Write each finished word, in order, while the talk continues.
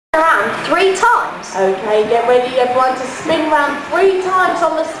around 3 times. Okay, get ready everyone to spin around 3 times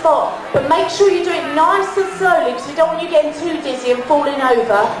on the spot, but make sure you do it nice and slowly because we don't want you getting too dizzy and falling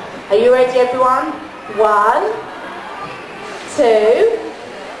over. Are you ready everyone? 1, 2,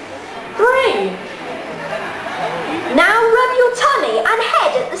 3. Now rub your tummy and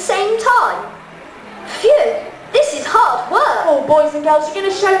head at the same time. Phew, this is hard work. Oh boys and girls, you're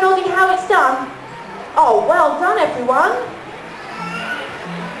going to show Noddy how it's done? Oh, well done everyone.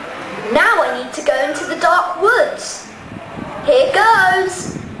 Now I need to go into the dark woods. Here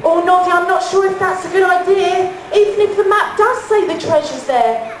goes. Oh Noddy, I'm not sure if that's a good idea, even if the map does say the treasure's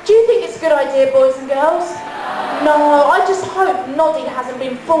there. Do you think it's a good idea, boys and girls? No, I just hope Noddy hasn't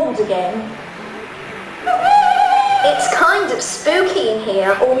been fooled again. It's kind of spooky in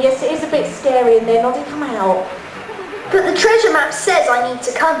here. Oh yes, it is a bit scary in there. Noddy, come out. But the treasure map says I need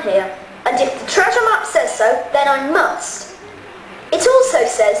to come here. And if the treasure map says so, then I must. It also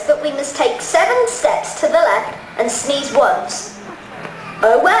says that we must take 7 steps to the left and sneeze once.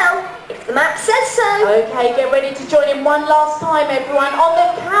 Oh well, if the map says so. Okay, get ready to join in one last time everyone. On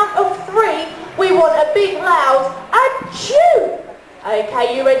the count of 3, we want a big loud achoo.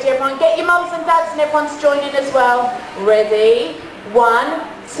 Okay, you ready everyone? Get your mums and dads and everyone to join in as well. Ready? 1,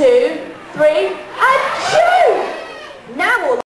 2, 3, achoo! Now all